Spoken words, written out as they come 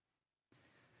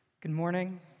Good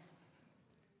morning.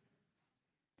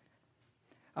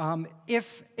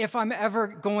 If I'm ever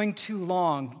going too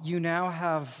long, you now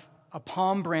have a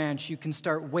palm branch you can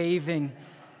start waving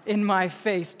in my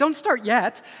face. Don't start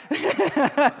yet.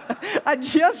 I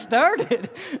just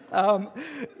started.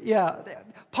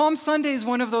 Palm Sunday is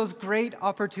one of those great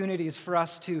opportunities for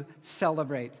us to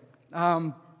celebrate. We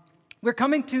are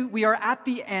at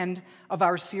the end of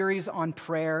our series on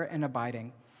prayer and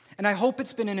abiding. And I hope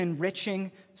it's been an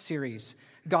enriching series.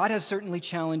 God has certainly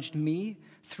challenged me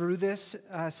through this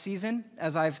season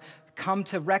as I've come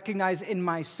to recognize in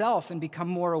myself and become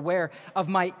more aware of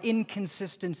my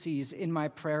inconsistencies in my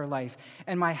prayer life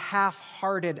and my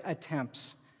half-hearted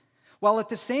attempts, while at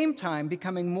the same time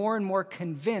becoming more and more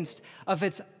convinced of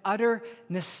its utter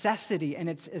necessity and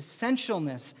its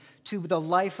essentialness to the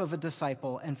life of a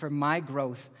disciple and for my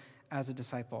growth as a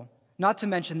disciple, not to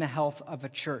mention the health of a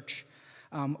church.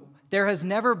 There has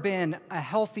never been a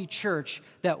healthy church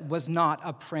that was not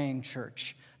a praying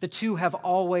church. The two have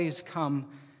always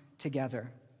come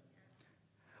together.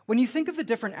 When you think of the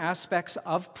different aspects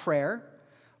of prayer,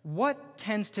 what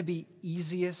tends to be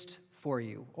easiest for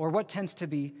you, or what tends to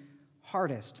be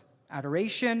hardest?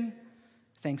 Adoration,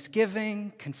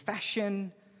 thanksgiving,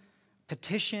 confession,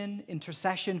 petition,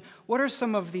 intercession. What are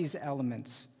some of these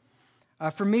elements?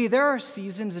 For me, there are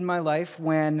seasons in my life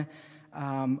when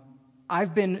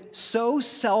I've been so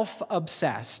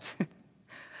self-obsessed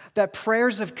that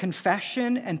prayers of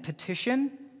confession and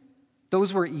petition,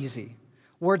 those were easy.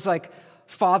 Words like,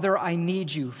 Father, I need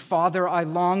you. Father, I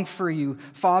long for you.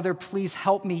 Father, please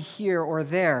help me here or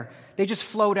there. They just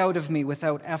flowed out of me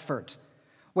without effort.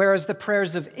 Whereas the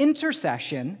prayers of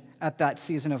intercession at that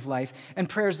season of life and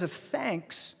prayers of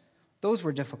thanks, those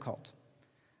were difficult.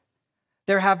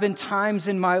 There have been times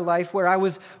in my life where I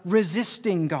was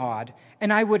resisting God,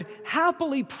 and I would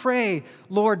happily pray,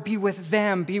 Lord, be with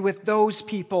them, be with those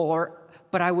people,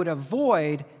 but I would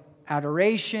avoid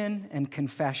adoration and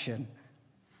confession.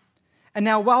 And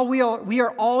now, while we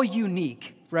are all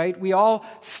unique, right? We all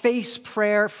face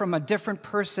prayer from a different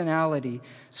personality.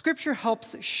 Scripture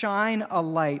helps shine a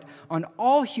light on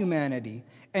all humanity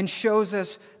and shows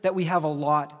us that we have a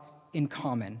lot in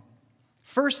common.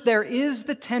 First, there is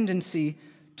the tendency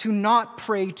to not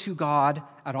pray to God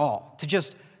at all, to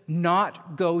just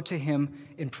not go to Him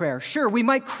in prayer. Sure, we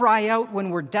might cry out when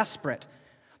we're desperate,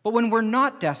 but when we're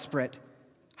not desperate,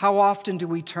 how often do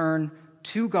we turn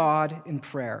to God in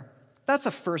prayer? That's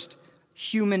a first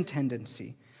human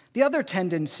tendency. The other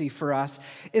tendency for us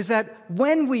is that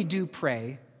when we do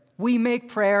pray, we make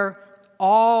prayer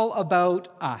all about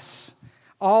us,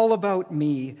 all about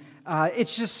me.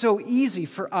 It's just so easy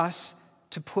for us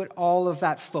to put all of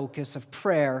that focus of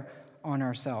prayer on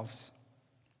ourselves.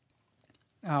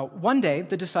 One day,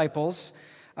 the disciples,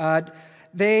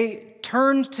 they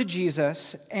turned to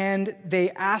Jesus and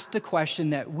they asked a question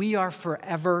that we are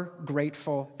forever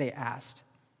grateful they asked.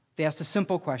 They asked a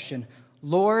simple question,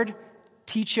 Lord,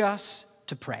 teach us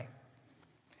to pray.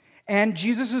 And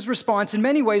Jesus' response in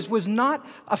many ways was not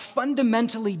a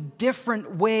fundamentally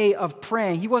different way of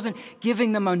praying. He wasn't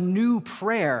giving them a new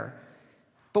prayer.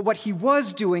 But what he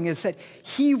was doing is that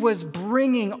he was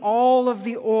bringing all of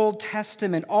the Old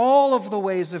Testament, all of the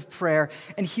ways of prayer,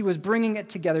 and he was bringing it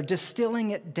together,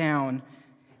 distilling it down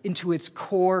into its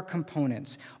core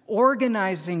components,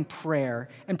 organizing prayer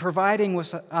and providing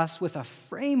us with a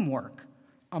framework,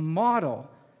 a model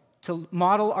to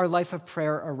model our life of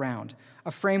prayer around,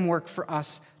 a framework for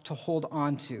us to hold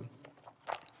on to.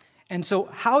 And so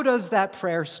how does that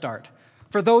prayer start?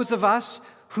 For those of us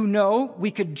who know,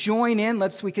 we could join in,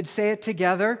 we could say it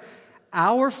together.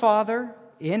 Our Father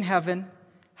in heaven,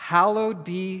 hallowed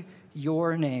be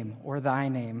your name, or thy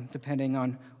name, depending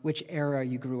on which era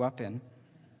you grew up in.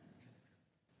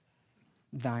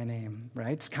 Thy name,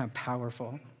 right? It's kind of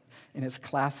powerful in its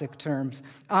classic terms.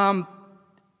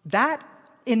 That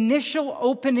initial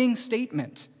opening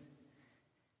statement,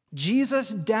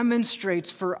 Jesus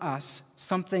demonstrates for us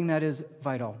something that is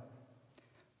vital.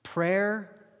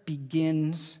 Prayer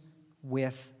begins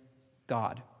with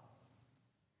God.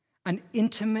 An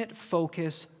intimate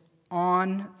focus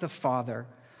on the Father,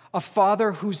 a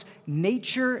Father whose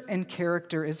nature and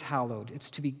character is hallowed. It's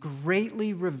to be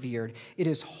greatly revered. It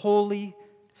is holy,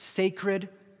 sacred,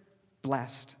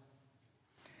 blessed.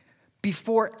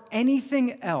 Before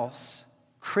anything else,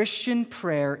 Christian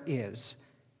prayer is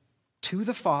to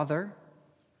the Father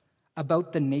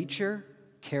about the nature,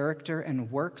 character,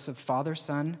 and works of Father,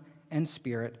 Son, and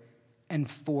Spirit, and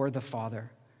for the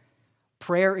Father.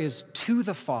 Prayer is to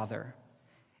the Father.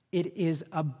 It is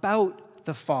about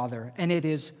the Father, and it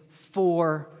is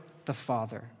for the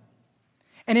Father.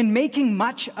 And in making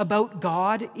much about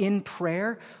God in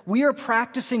prayer, we are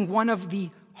practicing one of the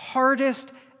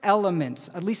hardest elements,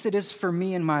 at least it is for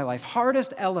me in my life,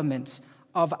 hardest elements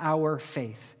of our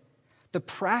faith. The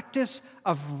practice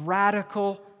of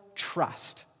radical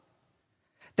trust.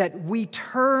 That we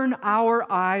turn our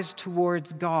eyes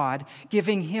towards God,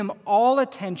 giving Him all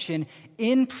attention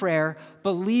in prayer,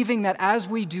 believing that as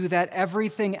we do that,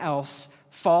 everything else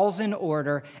falls in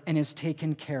order and is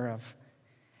taken care of.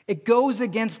 It goes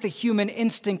against the human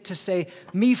instinct to say,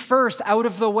 me first, out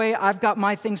of the way, I've got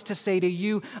my things to say to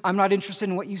you, I'm not interested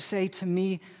in what you say to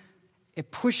me.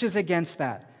 It pushes against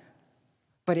that.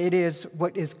 But it is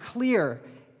what is clear,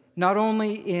 not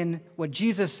only in what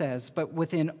Jesus says, but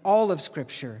within all of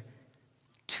Scripture,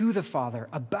 to the Father,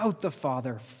 about the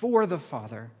Father, for the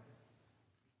Father.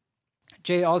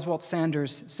 J. Oswald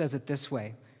Sanders says it this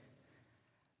way: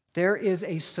 there is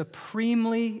a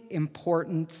supremely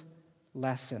important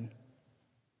lesson.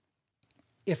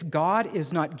 If God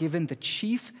is not given the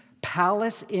chief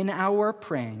palace in our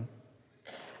praying,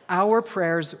 our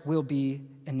prayers will be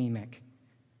anemic.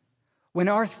 When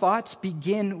our thoughts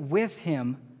begin with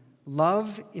Him,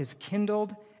 love is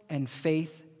kindled and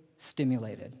faith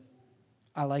stimulated.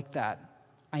 I like that.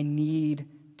 I need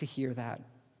to hear that.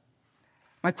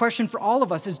 My question for all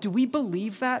of us is, do we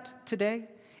believe that today?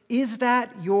 Is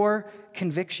that your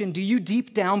conviction? Do you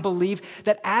deep down believe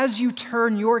that as you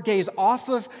turn your gaze off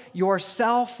of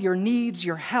yourself, your needs,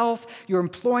 your health, your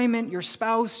employment, your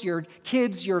spouse, your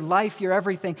kids, your life, your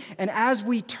everything, and as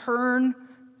we turn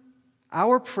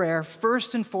our prayer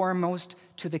first and foremost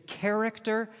to the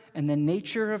character and the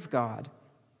nature of God,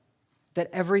 that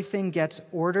everything gets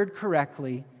ordered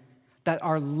correctly, that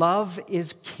our love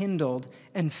is kindled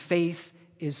and faith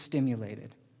is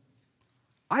stimulated?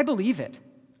 I believe it.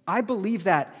 I believe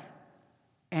that.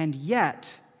 And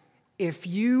yet, if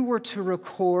you were to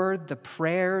record the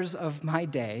prayers of my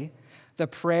day, the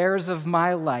prayers of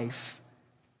my life,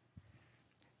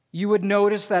 you would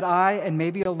notice that I, and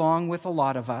maybe along with a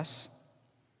lot of us,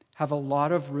 have a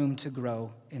lot of room to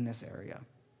grow in this area.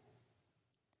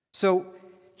 So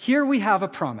here we have a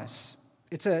promise.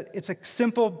 It's a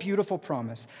simple, beautiful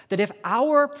promise that if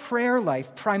our prayer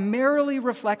life primarily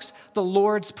reflects the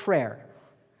Lord's Prayer,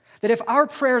 that if our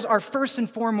prayers are first and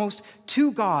foremost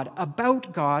to God,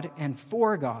 about God, and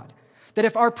for God, that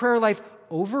if our prayer life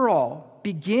overall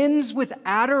begins with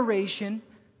adoration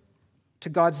to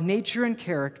God's nature and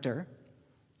character,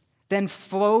 then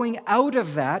flowing out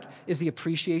of that is the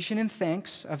appreciation and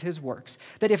thanks of His works.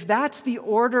 That if that's the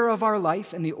order of our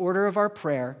life and the order of our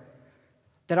prayer,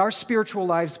 that our spiritual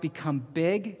lives become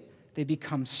big, they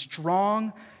become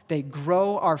strong, they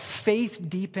grow, our faith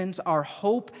deepens, our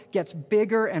hope gets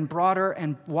bigger and broader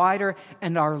and wider,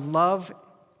 and our love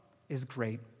is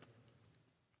great.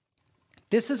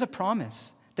 This is a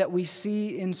promise that we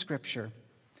see in Scripture.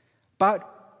 But,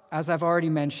 as I've already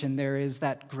mentioned, there is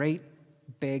that great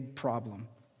big problem.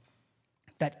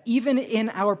 That even in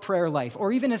our prayer life,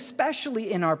 or even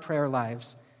especially in our prayer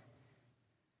lives,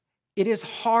 it is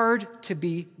hard to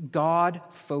be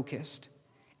God-focused.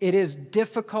 It is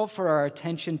difficult for our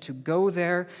attention to go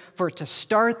there, for it to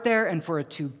start there, and for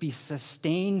it to be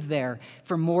sustained there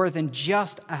for more than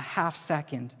just a half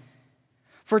second.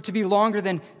 For it to be longer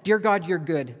than, dear God, you're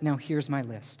good, now here's my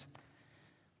list.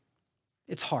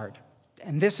 It's hard.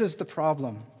 And this is the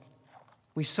problem.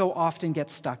 We so often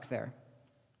get stuck there.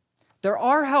 There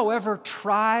are, however,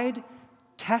 tried,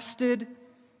 tested,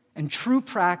 and true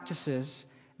practices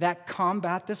that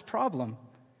combat this problem.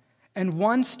 And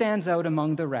one stands out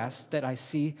among the rest that I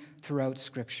see throughout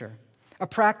Scripture. A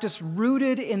practice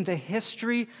rooted in the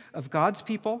history of God's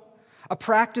people, a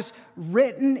practice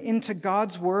written into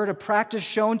God's Word, a practice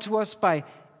shown to us by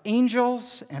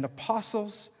angels and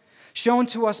apostles, shown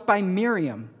to us by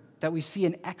Miriam that we see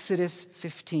in Exodus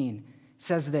 15. It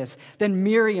says this: then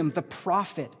Miriam, the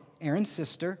prophet, Aaron's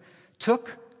sister,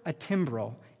 took a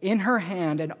timbrel in her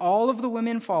hand, and all of the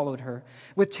women followed her.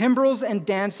 With timbrels and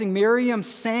dancing, Miriam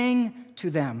sang to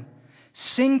them,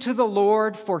 "Sing to the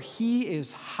Lord, for He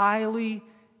is highly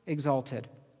exalted."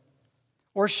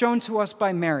 Or shown to us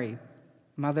by Mary,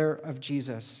 mother of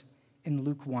Jesus, in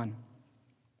Luke 1.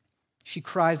 She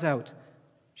cries out,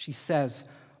 she says,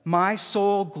 "My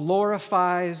soul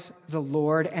glorifies the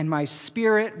Lord, and my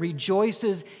spirit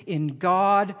rejoices in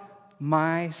God,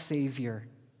 my Savior."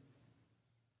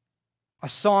 A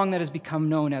song that has become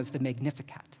known as the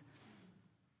Magnificat.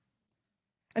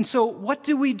 And so what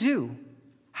do we do?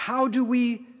 How do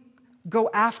we go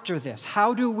after this?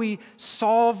 How do we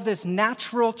solve this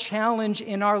natural challenge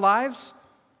in our lives?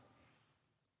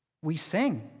 We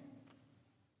sing.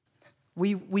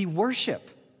 We worship.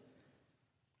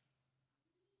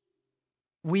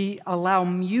 We allow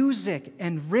music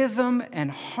and rhythm and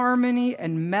harmony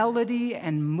and melody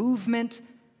and movement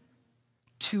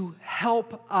to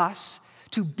help us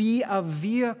to be a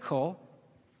vehicle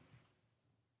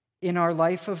in our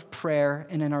life of prayer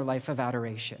and in our life of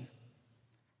adoration.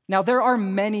 Now, there are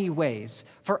many ways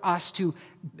for us to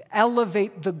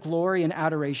elevate the glory and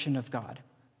adoration of God.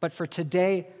 But for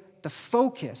today, the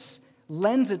focus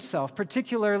lends itself,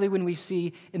 particularly when we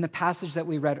see in the passage that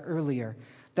we read earlier,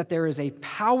 that there is a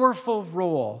powerful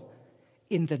role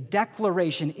in the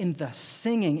declaration, in the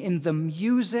singing, in the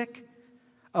music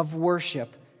of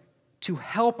worship to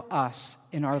help us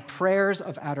in our prayers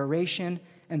of adoration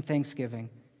and thanksgiving.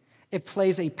 It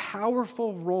plays a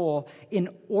powerful role in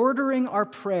ordering our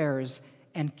prayers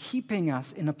and keeping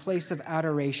us in a place of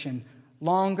adoration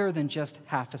longer than just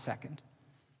half a second.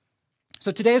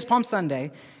 So today is Palm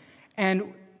Sunday,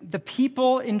 and the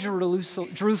people in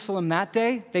Jerusalem that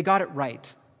day, they got it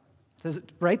right.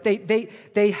 Right?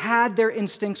 They had their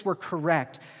instincts were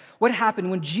correct. What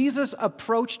happened when Jesus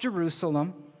approached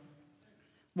Jerusalem?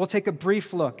 We'll take a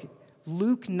brief look.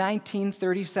 Luke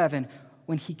 19:37.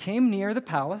 When he came near the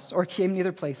palace, or came near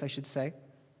the place, I should say,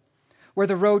 where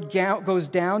the road goes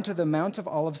down to the Mount of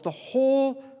Olives, the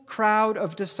whole crowd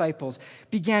of disciples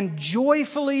began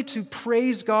joyfully to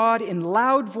praise God in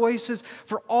loud voices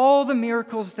for all the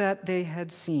miracles that they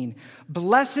had seen.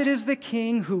 Blessed is the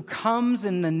King who comes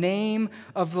in the name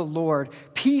of the Lord.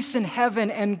 Peace in heaven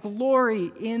and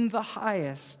glory in the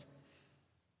highest.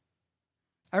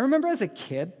 I remember as a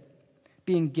kid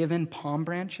being given palm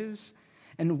branches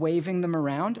and waving them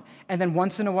around. And then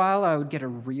once in a while, I would get a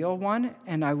real one,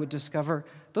 and I would discover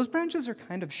those branches are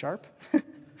kind of sharp.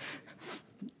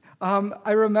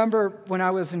 I remember when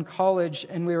I was in college,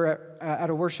 and we were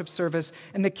at a worship service,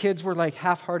 and the kids were like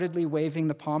half-heartedly waving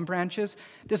the palm branches.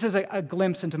 This is a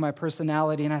glimpse into my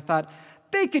personality, and I thought,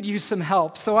 they could use some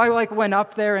help. So I went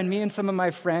up there, and me and some of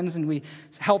my friends, and we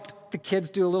helped the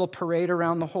kids do a little parade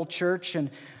around the whole church,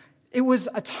 and it was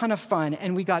a ton of fun,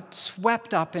 and we got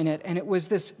swept up in it, and it was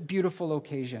this beautiful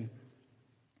occasion.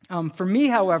 For me,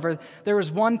 however, there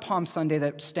was one Palm Sunday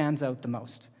that stands out the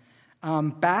most.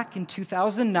 Back in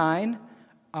 2009,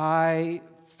 I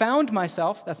found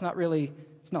myself, it's not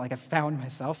like I found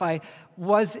myself, I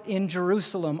was in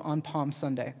Jerusalem on Palm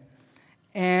Sunday.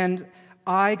 And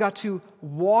I got to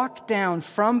walk down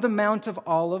from the Mount of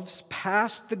Olives,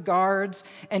 past the guards,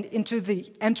 and enter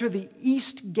the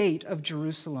east gate of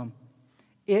Jerusalem.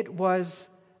 It was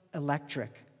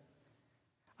electric.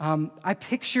 I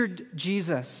pictured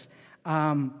Jesus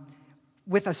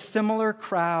with a similar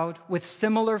crowd, with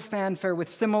similar fanfare, with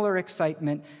similar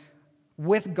excitement,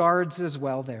 with guards as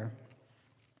well there.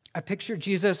 I pictured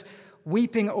Jesus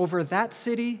weeping over that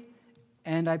city,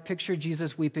 and I pictured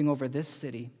Jesus weeping over this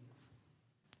city,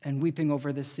 and weeping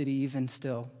over this city even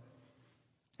still,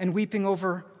 and weeping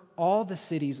over all the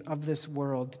cities of this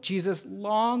world. Jesus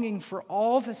longing for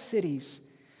all the cities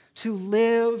to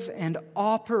live and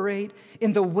operate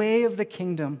in the way of the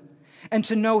kingdom and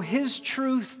to know his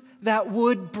truth that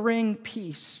would bring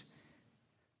peace.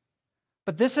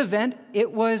 But this event,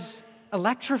 it was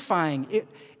electrifying.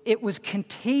 It was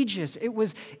contagious. It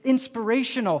was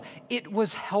inspirational. It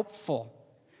was helpful.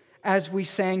 As we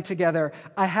sang together,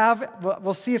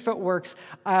 we'll see if it works.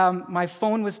 My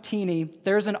phone was teeny.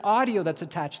 There's an audio that's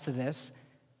attached to this.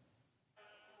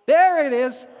 There it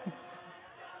is.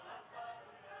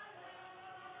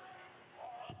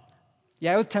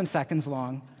 Yeah, it was 10 seconds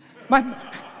long. My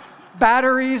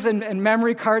batteries and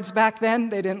memory cards back then,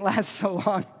 they didn't last so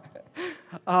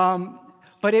long.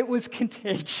 But it was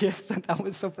contagious, and that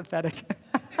was so pathetic.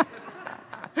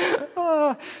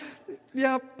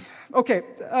 Yeah, okay.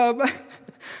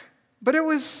 But it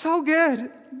was so good.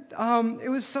 It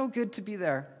was so good to be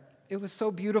there. It was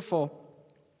so beautiful.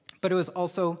 But it was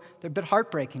also a bit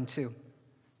heartbreaking, too,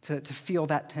 to feel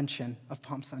that tension of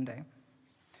Palm Sunday.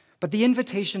 But the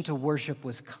invitation to worship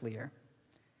was clear.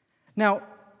 Now,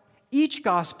 each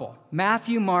gospel,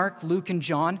 Matthew, Mark, Luke, and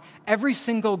John, every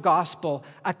single gospel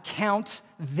accounts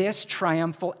this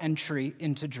triumphal entry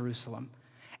into Jerusalem.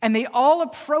 And they all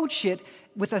approach it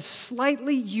with a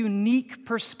slightly unique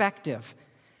perspective,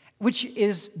 which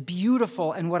is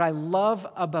beautiful. And what I love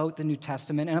about the New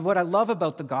Testament and what I love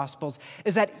about the Gospels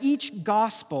is that each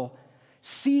gospel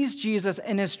sees Jesus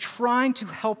and is trying to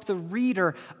help the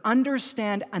reader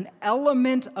understand an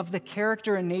element of the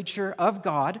character and nature of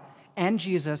God and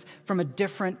Jesus from a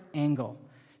different angle.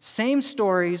 Same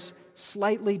stories,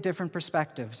 slightly different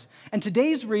perspectives. And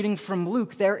today's reading from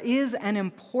Luke, there is an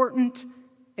important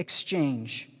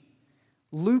exchange.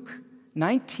 Luke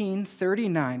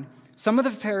 19:39. Some of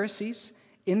the Pharisees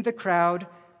in the crowd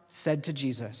said to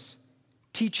Jesus,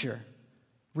 "Teacher,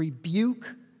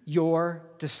 rebuke your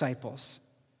disciples."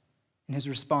 In his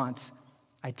response,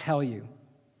 "I tell you,"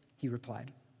 he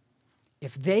replied,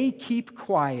 "if they keep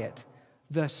quiet,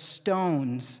 the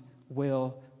stones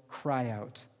will cry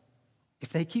out." If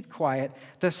they keep quiet,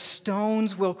 the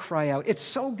stones will cry out. It's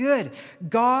so good.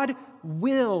 God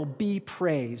will be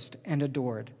praised and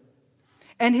adored.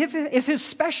 And if his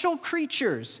special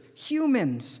creatures,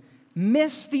 humans,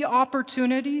 miss the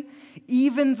opportunity,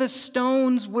 even the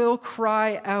stones will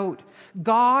cry out.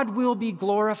 God will be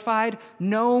glorified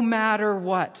no matter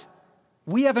what.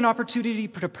 We have an opportunity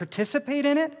to participate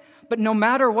in it, but no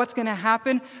matter what's going to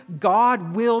happen,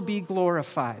 God will be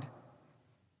glorified.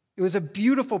 It was a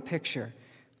beautiful picture.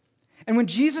 And when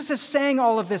Jesus is saying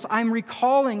all of this, I'm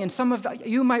recalling, and some of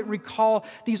you might recall,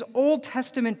 these Old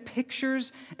Testament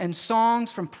pictures and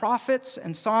songs from prophets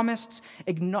and psalmists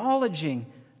acknowledging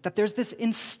that there's this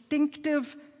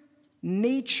instinctive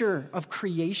nature of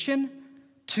creation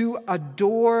to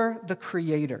adore the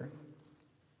Creator.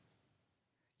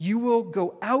 You will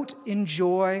go out in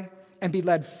joy and be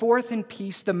led forth in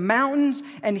peace. The mountains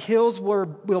and hills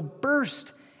will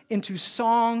burst into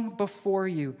song before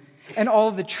you, and all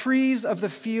the trees of the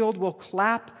field will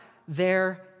clap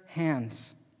their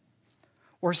hands.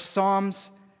 Or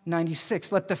Psalms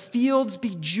 96, let the fields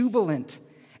be jubilant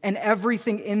and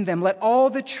everything in them. Let all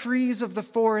the trees of the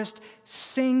forest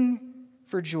sing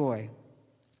for joy.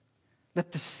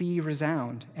 Let the sea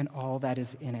resound and all that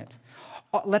is in it.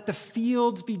 Let the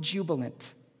fields be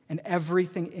jubilant and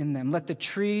everything in them. Let the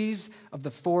trees of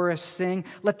the forest sing.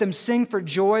 Let them sing for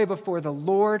joy before the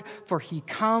Lord, for he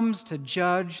comes to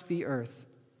judge the earth.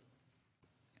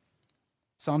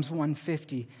 Psalms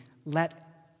 150, let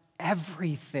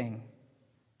everything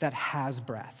that has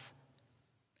breath,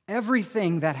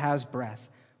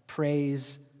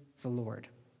 praise the Lord.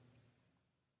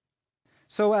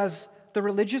 So as the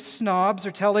religious snobs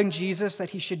are telling Jesus that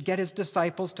he should get his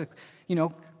disciples to,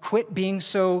 quit being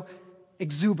so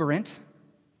exuberant,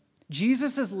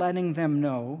 Jesus is letting them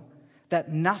know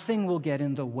that nothing will get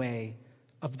in the way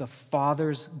of the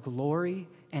Father's glory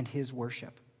and his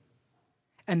worship,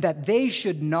 and that they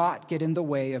should not get in the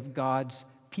way of God's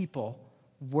people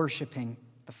worshiping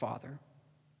the Father.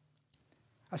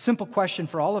 A simple question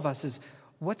for all of us is,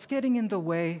 what's getting in the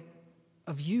way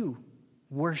of you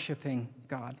worshiping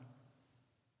God?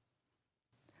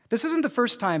 This isn't the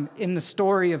first time in the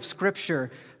story of Scripture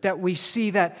that we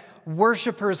see that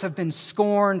worshipers have been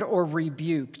scorned or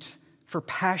rebuked for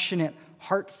passionate,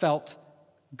 heartfelt,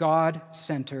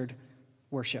 God-centered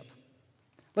worship.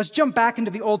 Let's jump back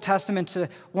into the Old Testament to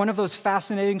one of those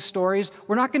fascinating stories.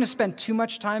 We're not going to spend too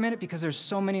much time in it because there's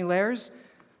so many layers,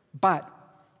 but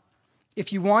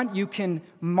if you want, you can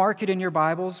mark it in your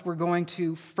Bibles. We're going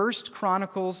to 1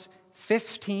 Chronicles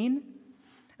 15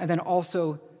 and then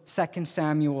also 2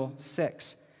 Samuel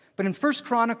 6. But in 1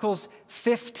 Chronicles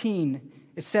 15,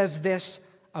 it says this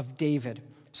of David.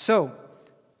 So,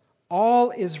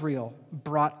 all Israel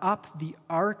brought up the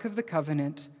ark of the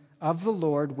covenant of the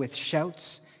Lord with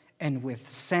shouts and with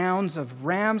sounds of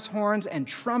ram's horns and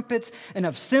trumpets and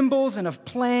of cymbals and of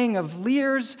playing of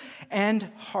lyres and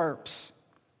harps.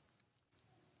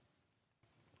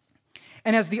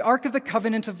 And as the ark of the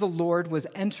covenant of the Lord was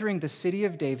entering the city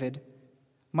of David,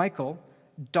 Michal,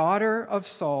 daughter of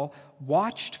Saul,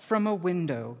 watched from a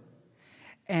window,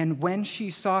 and when she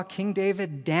saw King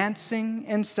David dancing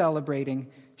and celebrating,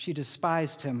 she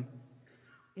despised him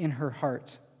in her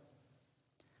heart.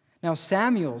 Now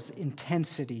Samuel's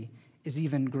intensity is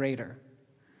even greater.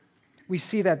 We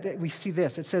see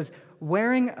this. It says,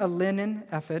 wearing a linen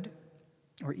ephod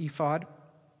or ephod,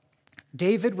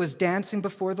 David was dancing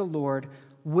before the Lord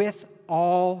with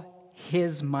all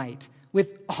his might.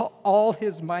 With all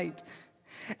his might.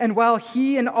 And while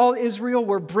he and all Israel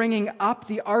were bringing up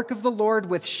the ark of the Lord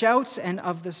with shouts and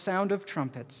of the sound of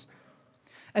trumpets.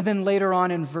 And then later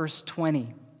on in verse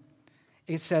 20,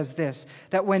 it says this,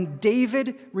 that when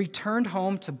David returned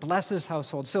home to bless his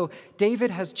household, so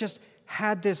David has just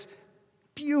had this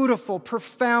beautiful,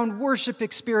 profound worship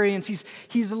experience.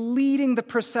 He's leading the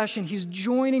procession. He's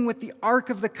joining with the Ark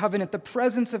of the Covenant. The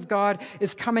presence of God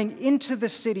is coming into the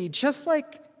city, just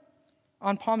like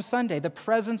on Palm Sunday, the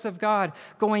presence of God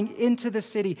going into the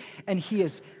city. And he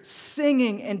is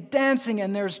singing and dancing,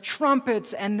 and there's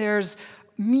trumpets, and there's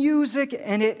music,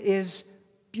 and it is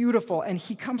beautiful. And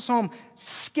he comes home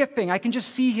skipping. I can just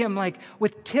see him like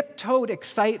with tiptoed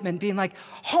excitement, being like,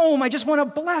 home, I just want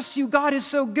to bless you. God is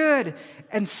so good.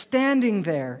 And standing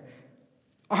there,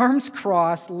 arms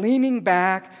crossed, leaning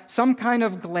back, some kind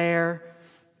of glare.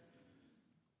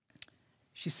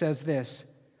 She says this,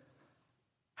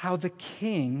 how the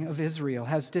king of Israel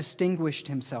has distinguished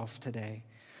himself today,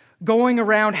 going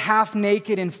around half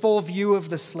naked in full view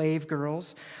of the slave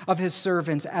girls of his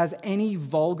servants as any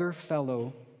vulgar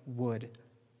fellow would.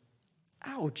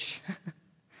 Ouch.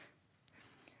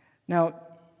 Now,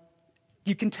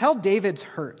 you can tell David's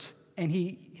hurt, and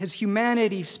his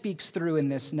humanity speaks through in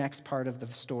this next part of the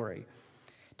story.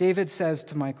 David says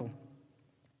to Michal,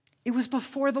 "It was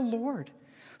before the Lord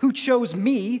who chose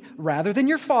me rather than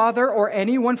your father or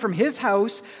anyone from his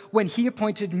house when he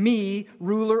appointed me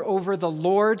ruler over the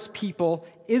Lord's people,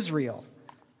 Israel."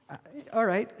 All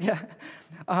right, yeah.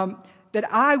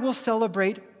 That I will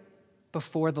celebrate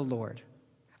before the Lord.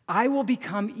 I will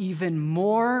become even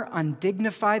more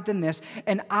undignified than this,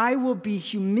 and I will be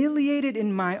humiliated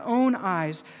in my own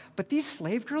eyes. But these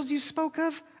slave girls you spoke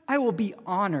of, I will be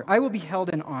honored. I will be held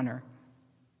in honor.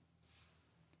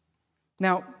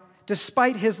 Now,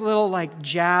 despite his little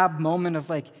jab moment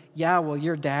of yeah, well,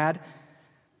 your dad,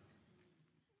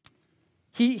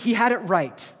 he had it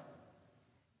right.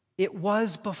 It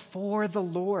was before the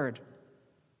Lord.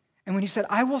 And when he said,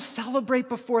 I will celebrate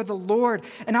before the Lord,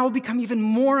 and I will become even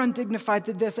more undignified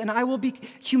than this, and I will be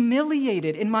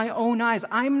humiliated in my own eyes.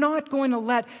 I'm not going to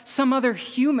let some other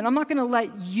human, I'm not going to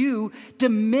let you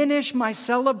diminish my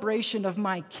celebration of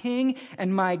my King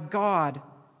and my God.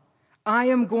 I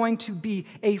am going to be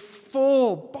a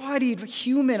full-bodied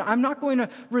human. I'm not going to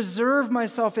reserve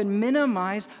myself and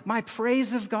minimize my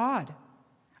praise of God.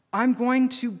 I'm going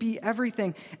to be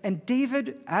everything. And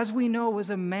David, as we know,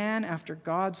 was a man after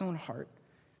God's own heart.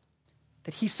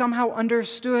 That he somehow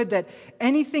understood that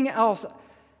anything else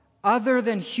other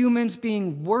than humans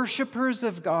being worshipers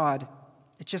of God,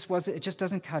 it just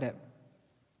doesn't cut it.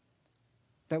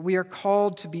 That we are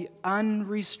called to be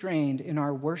unrestrained in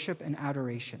our worship and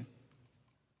adoration.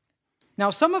 Now,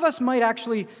 some of us might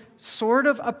actually sort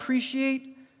of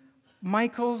appreciate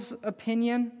Michal's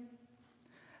opinion.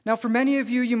 Now, for many of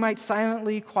you, you might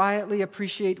silently, quietly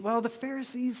appreciate, well, the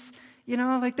Pharisees, they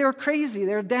were crazy.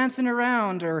 They were dancing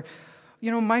around. Or,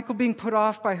 Michal being put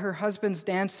off by her husband's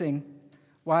dancing.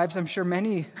 Wives, I'm sure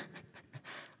many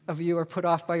of you are put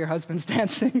off by your husband's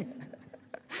dancing.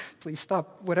 Please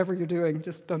stop whatever you're doing.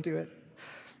 Just don't do it.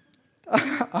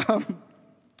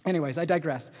 Anyways, I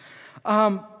digress.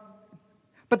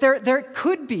 But there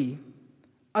could be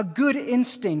a good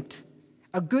instinct,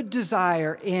 a good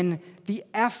desire in the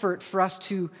effort for us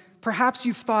to, perhaps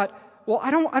you've thought, well,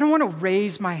 I don't want to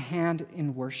raise my hand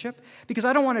in worship because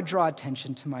I don't want to draw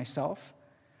attention to myself.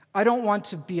 I don't want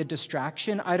to be a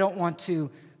distraction. I don't want to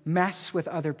mess with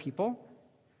other people.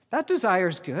 That desire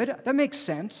is good. That makes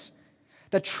sense.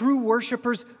 That true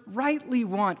worshipers rightly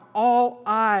want all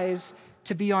eyes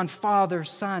to be on Father,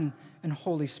 Son, and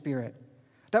Holy Spirit.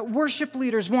 That worship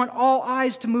leaders want all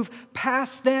eyes to move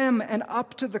past them and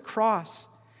up to the cross.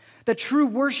 That true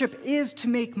worship is to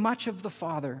make much of the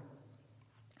Father,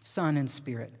 Son, and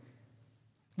Spirit.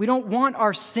 We don't want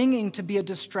our singing to be a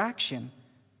distraction.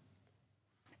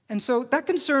 And so that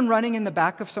concern running in the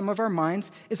back of some of our minds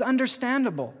is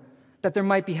understandable, that there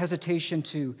might be hesitation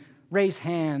to raise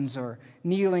hands or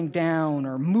kneeling down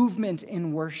or movement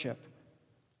in worship.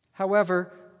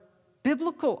 However,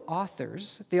 biblical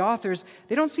authors, they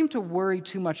don't seem to worry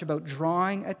too much about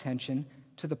drawing attention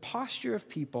to the posture of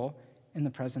people in the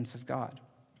presence of God.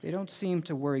 They don't seem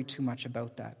to worry too much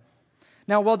about that.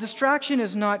 Now, while distraction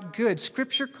is not good,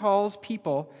 Scripture calls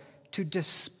people to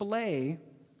display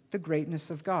the greatness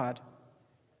of God.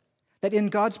 That in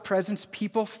God's presence,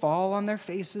 people fall on their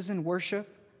faces in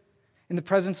worship. In the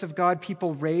presence of God,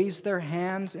 people raise their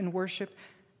hands in worship.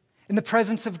 In the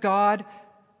presence of God,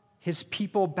 His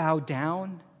people bow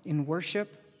down in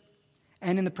worship.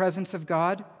 And in the presence of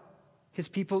God, His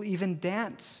people even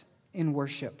dance in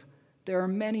worship. There are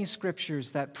many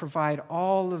scriptures that provide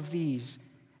all of these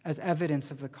as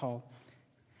evidence of the call.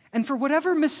 And for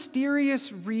whatever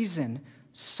mysterious reason,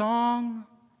 song,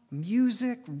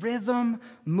 music, rhythm,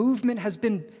 movement has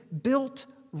been built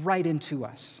right into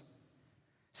us.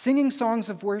 Singing songs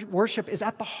of worship is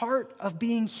at the heart of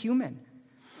being human.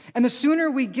 And the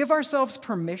sooner we give ourselves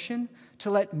permission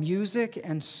to let music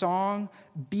and song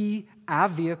be a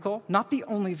vehicle, not the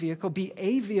only vehicle, be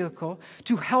a vehicle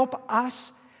to help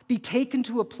us be taken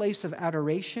to a place of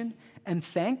adoration and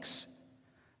thanks,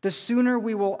 the sooner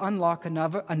we will unlock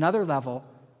another level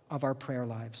of our prayer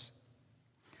lives.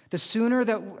 The sooner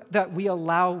that we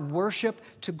allow worship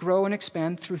to grow and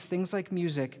expand through things like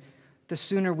music, the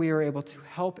sooner we are able to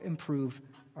help improve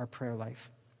our prayer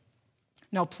life.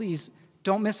 Now, please,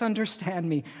 don't misunderstand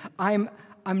me. I'm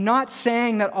not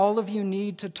saying that all of you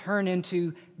need to turn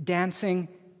into dancing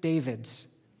Davids.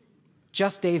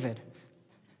 Just David.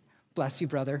 Bless you,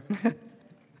 brother.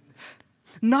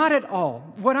 Not at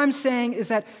all. What I'm saying is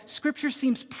that Scripture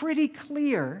seems pretty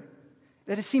clear,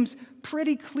 that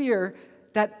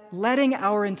letting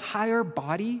our entire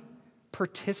body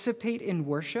participate in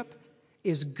worship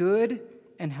is good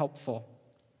and helpful.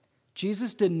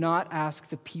 Jesus did not ask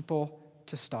the people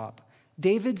to stop.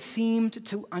 David seemed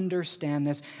to understand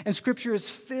this, and Scripture is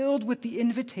filled with the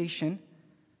invitation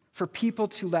for people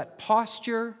to let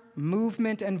posture,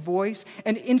 movement, and voice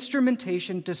and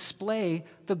instrumentation display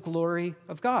the glory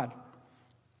of God,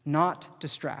 not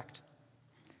distract.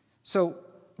 So,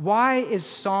 why is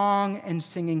song and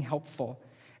singing helpful?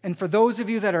 And for those of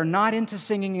you that are not into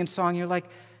singing and song, you're like,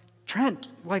 Trent,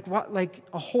 like what? Like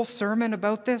a whole sermon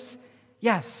about this?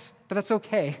 Yes, but that's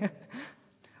okay.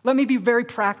 Let me be very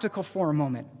practical for a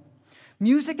moment.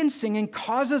 Music and singing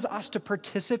causes us to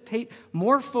participate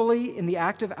more fully in the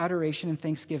act of adoration and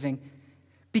thanksgiving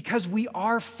because we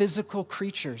are physical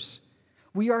creatures.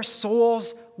 We are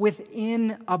souls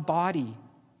within a body,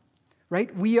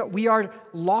 right? We are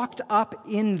locked up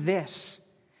in this.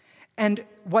 And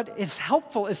what is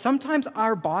helpful is sometimes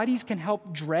our bodies can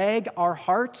help drag our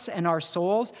hearts and our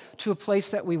souls to a place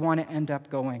that we want to end up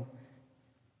going.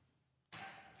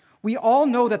 We all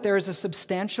know that there is a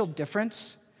substantial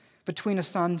difference between a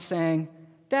son saying,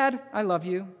 "Dad, I love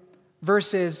you,"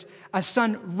 versus a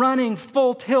son running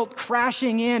full tilt,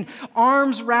 crashing in,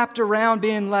 arms wrapped around,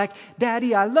 being like,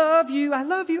 "Daddy, I love you, I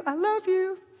love you, I love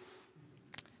you."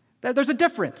 There's a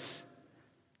difference.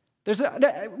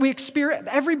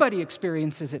 Everybody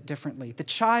experiences it differently, the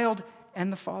child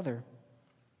and the father.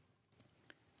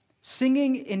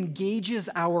 Singing engages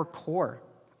our core,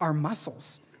 our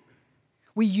muscles.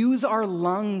 We use our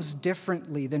lungs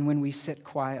differently than when we sit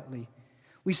quietly.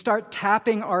 We start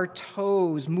tapping our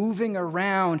toes, moving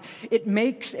around. It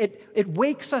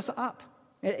wakes us up.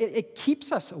 It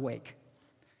keeps us awake.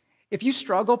 If you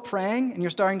struggle praying and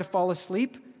you're starting to fall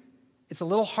asleep, it's a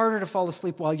little harder to fall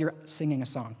asleep while you're singing a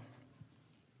song.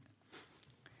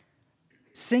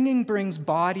 Singing brings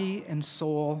body and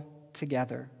soul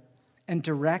together and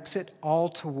directs it all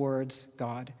towards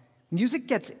God. Music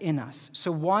gets in us,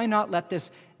 so why not let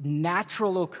this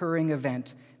natural occurring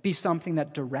event be something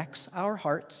that directs our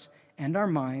hearts and our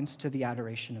minds to the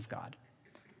adoration of God?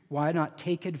 Why not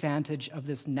take advantage of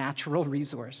this natural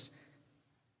resource?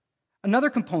 Another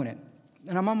component,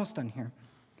 and I'm almost done here.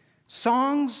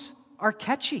 Songs are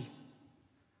catchy,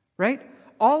 right?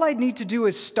 All I need to do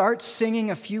is start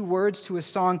singing a few words to a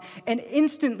song, and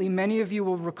instantly many of you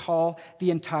will recall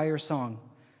the entire song.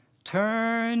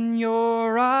 Turn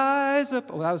your eyes up.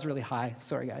 Oh, that was really high.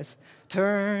 Sorry, guys.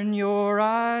 Turn your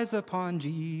eyes upon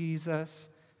Jesus.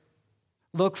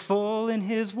 Look full in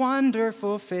his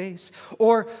wonderful face.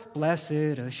 Or blessed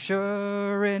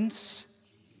assurance.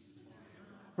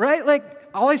 Right? Like,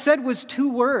 all I said was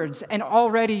 2 words, and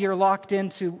already you're locked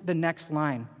into the next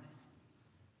line.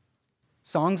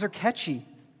 Songs are catchy.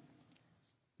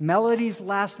 Melodies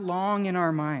last long in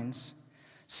our minds.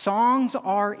 Songs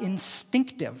are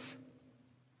instinctive.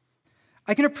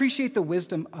 I can appreciate the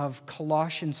wisdom of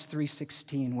Colossians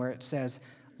 3:16, where it says,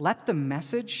 "Let the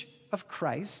message of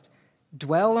Christ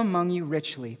dwell among you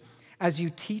richly, as you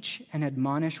teach and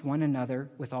admonish one another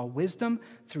with all wisdom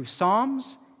through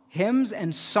psalms, hymns,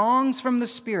 and songs from the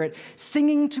Spirit,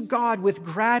 singing to God with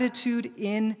gratitude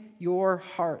in your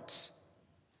hearts."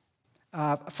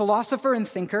 Philosopher and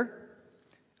thinker,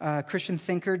 Christian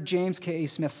thinker James K.A.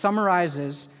 Smith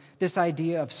summarizes this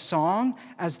idea of song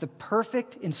as the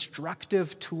perfect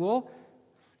instructive tool.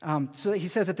 So he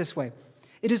says it this way: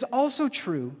 "It is also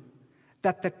true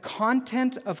that the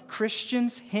content of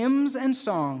Christians' hymns and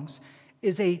songs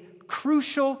is a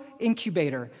crucial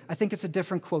incubator." I think it's a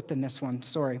different quote than this one,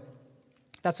 sorry.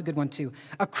 That's a good one too.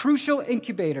 "A crucial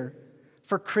incubator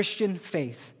for Christian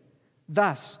faith.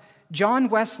 Thus, John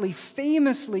Wesley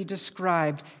famously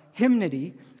described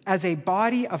hymnody as a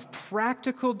body of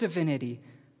practical divinity,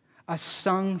 a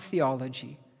sung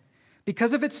theology.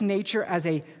 Because of its nature as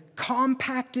a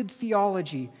compacted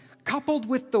theology, coupled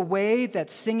with the way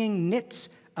that singing knits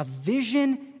a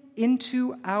vision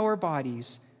into our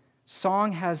bodies,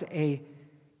 song has a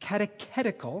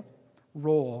catechetical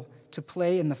role to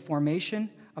play in the formation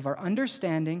of our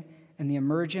understanding and the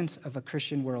emergence of a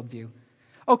Christian worldview."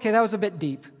 Okay, that was a bit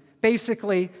deep.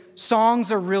 Basically,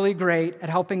 songs are really great at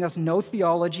helping us know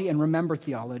theology and remember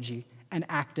theology and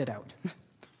act it out.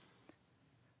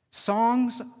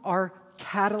 Songs are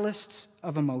catalysts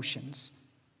of emotions.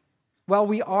 While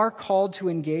we are called to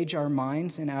engage our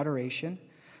minds in adoration,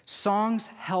 songs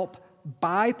help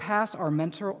bypass our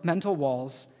mental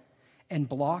walls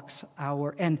and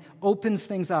and opens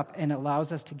things up and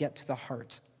allows us to get to the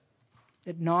heart.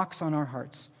 It knocks on our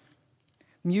hearts.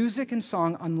 Music and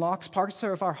song unlocks parts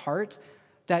of our heart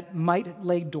that might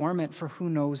lay dormant for who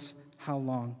knows how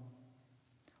long.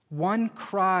 One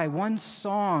cry, one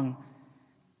song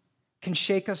can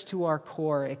shake us to our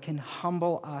core. It can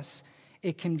humble us.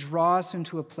 It can draw us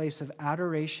into a place of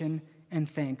adoration and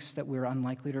thanks that we're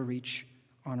unlikely to reach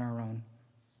on our own.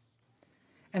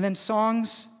 And then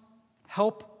songs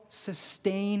help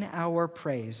sustain our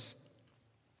praise.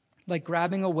 Like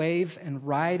grabbing a wave and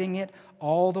riding it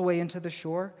all the way into the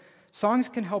shore, songs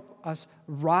can help us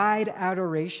ride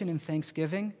adoration and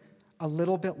thanksgiving a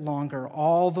little bit longer,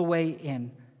 all the way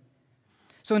in.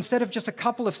 So instead of just a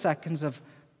couple of seconds of,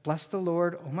 bless the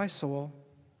Lord, O my soul,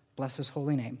 bless his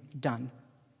holy name, done.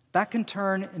 That can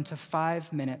turn into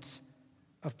 5 minutes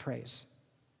of praise.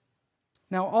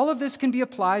 Now, all of this can be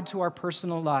applied to our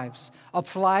personal lives,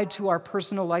 applied to our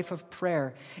personal life of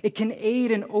prayer. It can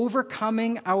aid in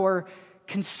overcoming our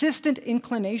consistent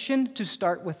inclination to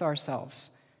start with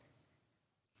ourselves.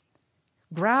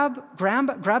 Grab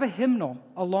a hymnal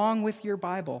along with your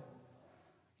Bible.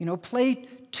 Play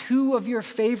 2 of your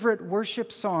favorite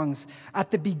worship songs at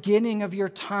the beginning of your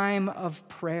time of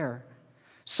prayer.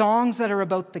 Songs that are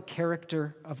about the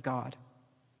character of God.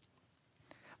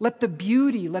 Let the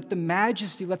beauty, let the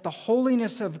majesty, let the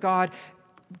holiness of God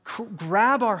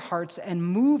grab our hearts and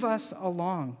move us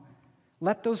along.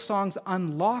 Let those songs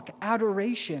unlock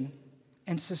adoration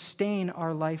and sustain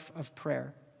our life of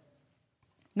prayer.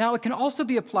 Now, it can also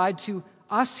be applied to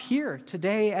us here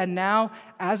today and now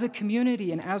as a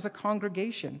community and as a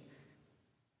congregation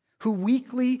who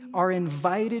weekly are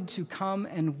invited to come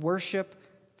and worship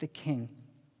the King.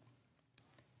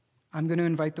 I'm going to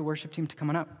invite the worship team to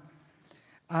come on up.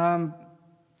 I'm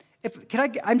just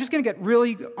going to get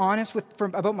really honest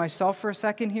about myself for a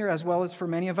second here, as well as for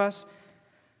many of us.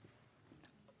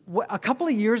 A couple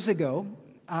of years ago,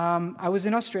 I was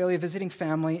in Australia visiting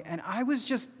family, and I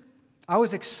was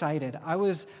excited. I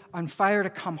was on fire to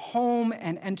come home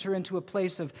and enter into a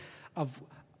place of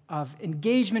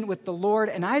engagement with the Lord,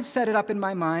 and I had set it up in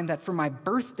my mind that for my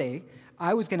birthday,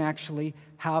 I was going to actually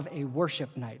have a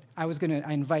worship night. I was going to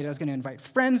invite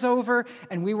friends over,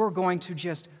 and we were going to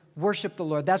just worship the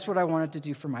Lord. That's what I wanted to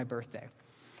do for my birthday.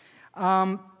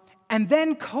 And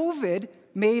then COVID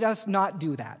made us not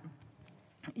do that.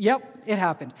 Yep, it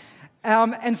happened.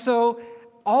 And so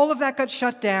all of that got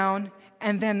shut down,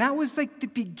 and then that was like the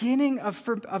beginning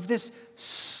of this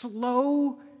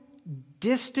slow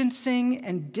distancing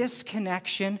and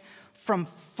disconnection from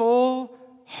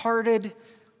full-hearted,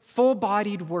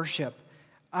 full-bodied worship.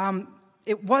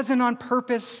 It wasn't on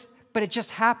purpose, but it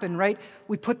just happened, right?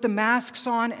 We put the masks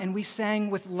on and we sang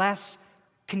with less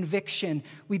conviction.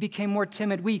 We became more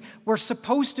timid. We were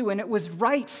supposed to, and it was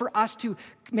right for us to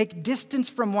make distance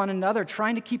from one another,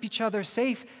 trying to keep each other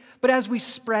safe. But as we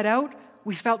spread out,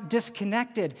 we felt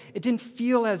disconnected. It didn't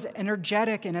feel as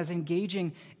energetic and as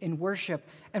engaging in worship.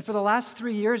 And for the last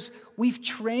 3 years, we've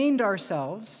trained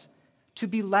ourselves to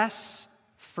be less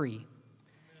free.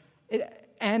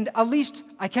 And at least,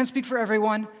 I can't speak for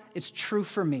everyone, it's true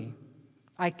for me.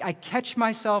 I catch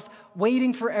myself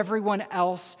waiting for everyone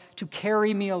else to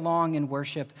carry me along in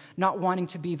worship, not wanting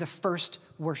to be the first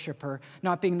worshiper,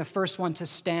 not being the first one to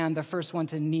stand, the first one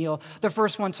to kneel, the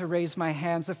first one to raise my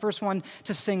hands, the first one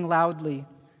to sing loudly.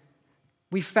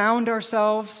 We found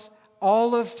ourselves,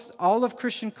 all of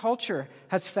Christian culture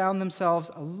has found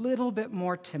themselves a little bit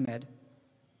more timid.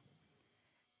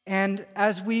 And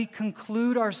as we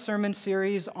conclude our sermon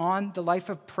series on the life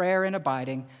of prayer and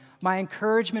abiding, my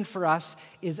encouragement for us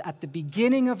is at the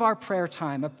beginning of our prayer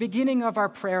time, at the beginning of our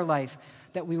prayer life,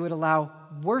 that we would allow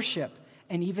worship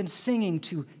and even singing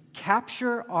to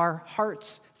capture our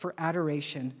hearts for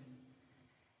adoration.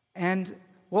 And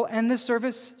we'll end this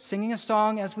service singing a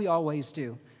song as we always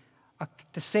do.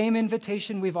 The same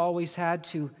invitation we've always had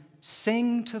to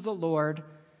sing to the Lord,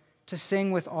 to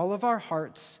sing with all of our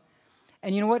hearts.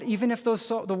 And you know what? Even if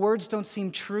the words don't seem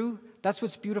true, that's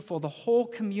what's beautiful. The whole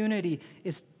community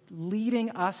is leading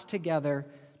us together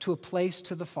to a place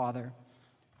to the Father.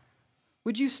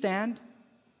 Would you stand?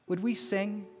 Would we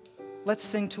sing? Let's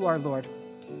sing to our Lord.